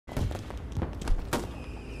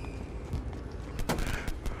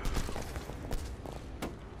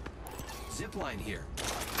zip line here.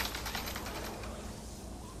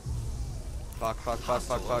 Fuck.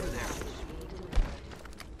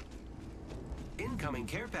 Incoming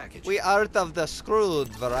care package. We out of the screwed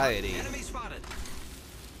variety. Enemy spotted.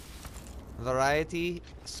 Variety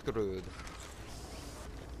screwed.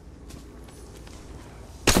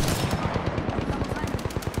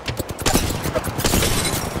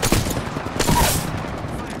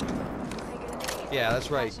 Yeah,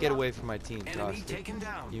 that's right. Get away from my team, Enemy Josh. taken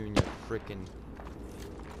down. You and your frickin'.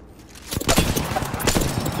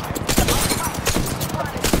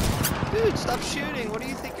 Dude, stop shooting. What do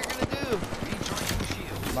you think you're gonna do? Recharging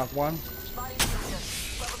shield. Knock one.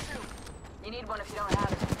 You need one if you don't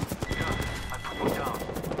have it. Yeah, I put one down.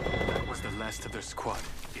 That was the last of their squad.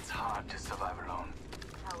 It's hard to survive alone.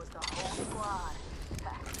 That was the whole squad.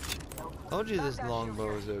 Told you this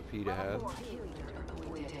longbow is OP to have.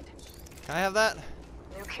 Can I have that?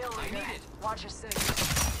 New kill leader. I need it. Watch your six.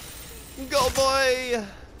 Go, boy!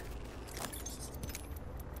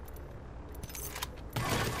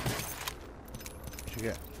 What you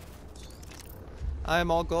get?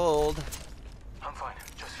 I'm all gold. I'm fine.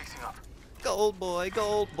 Just fixing up. Gold boy,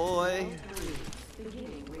 gold boy.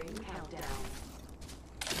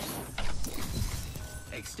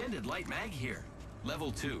 Extended light mag here.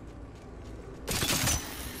 Level 2.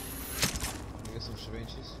 Get some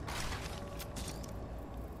syringes.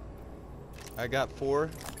 I got 4.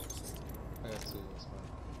 I got 2, that's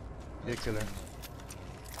fine. Yeah, killer.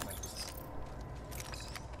 Like this.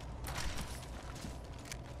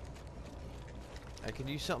 I could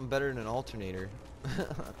use something better than an alternator.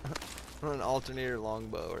 I'm an alternator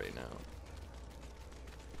longbow right now.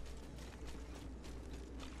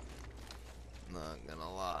 Not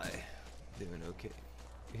gonna lie. Doing okay.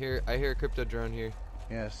 I hear a crypto drone here.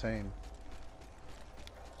 Yeah, same.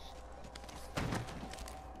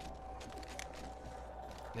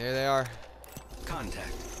 There they are.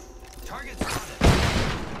 Contact. Target spotted.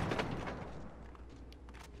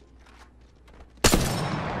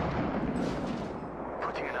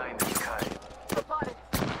 Putting an eye in the sky. Spotted.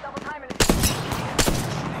 Double timing it.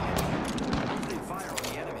 Opening fire on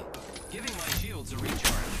the enemy. Giving my shields a recharge.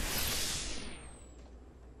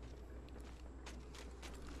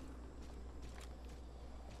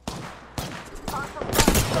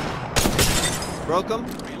 Broke him.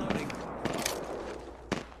 Reloading.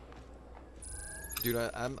 Dude,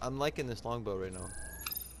 I'm liking this longbow right now.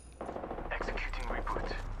 Executing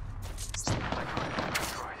reboot.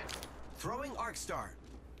 That's right. Throwing arc star.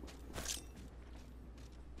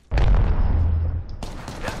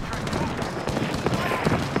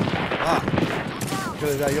 Ah,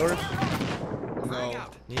 Killer, is that yours? Frag No.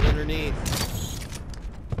 out. need underneath.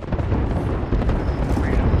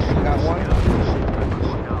 Got one.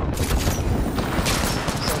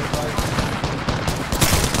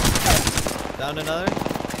 Down another.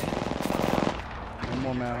 One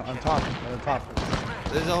more man. On top. On top.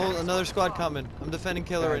 There's another squad coming. I'm defending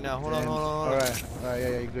killer right now. Hold on. Alright. Alright,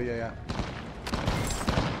 yeah, you good, yeah.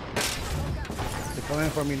 They're coming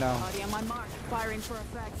in for me now. Body on my mark. Firing for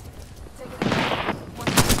effect. Take it.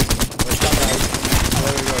 What's up, guys?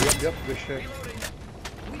 There we go. Yep, good shit. Reloading.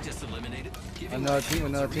 We just eliminated. Giving Another my team, shields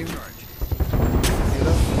another a team. recharge. Get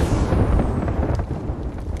up.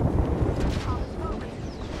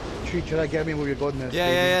 Treat, should I get me with your goldness?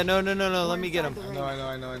 Yeah. No. Let me get him. No,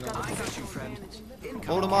 I know. I got you, friend.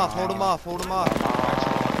 Hold him off.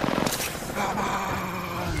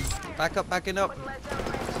 Backing up.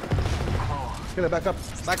 Get it back up.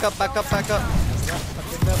 Back up.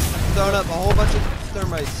 Throwing up a whole bunch of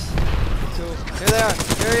thermites. Here they are.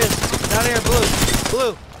 Here he is. Down here, blue.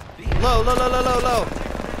 Low.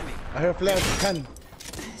 I hear flash. 10.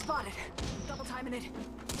 Spotted. Double timing it.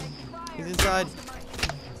 He's inside.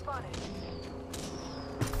 Spotted.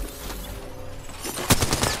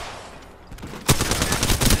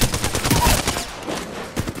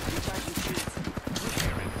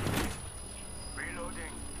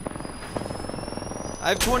 Reloading. I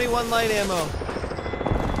have 21 light ammo.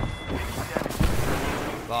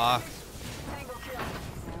 Fuck. Tango kill.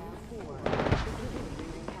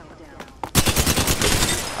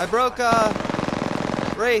 I broke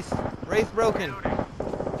Wraith broken.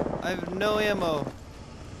 I have no ammo.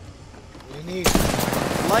 You need.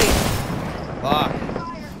 Light. Fuck.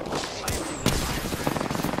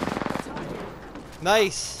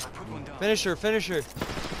 Nice. Put one down. Finisher. Recharging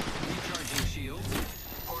shields.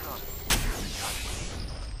 Hold on.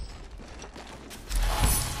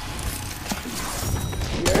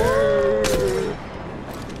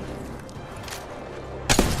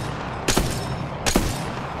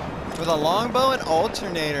 With a longbow and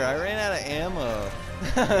alternator, I ran out of ammo.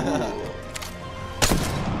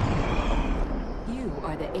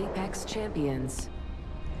 are the Apex champions.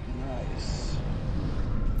 Nice.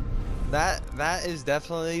 That is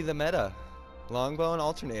definitely the meta. Longbow and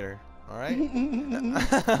Alternator. All right.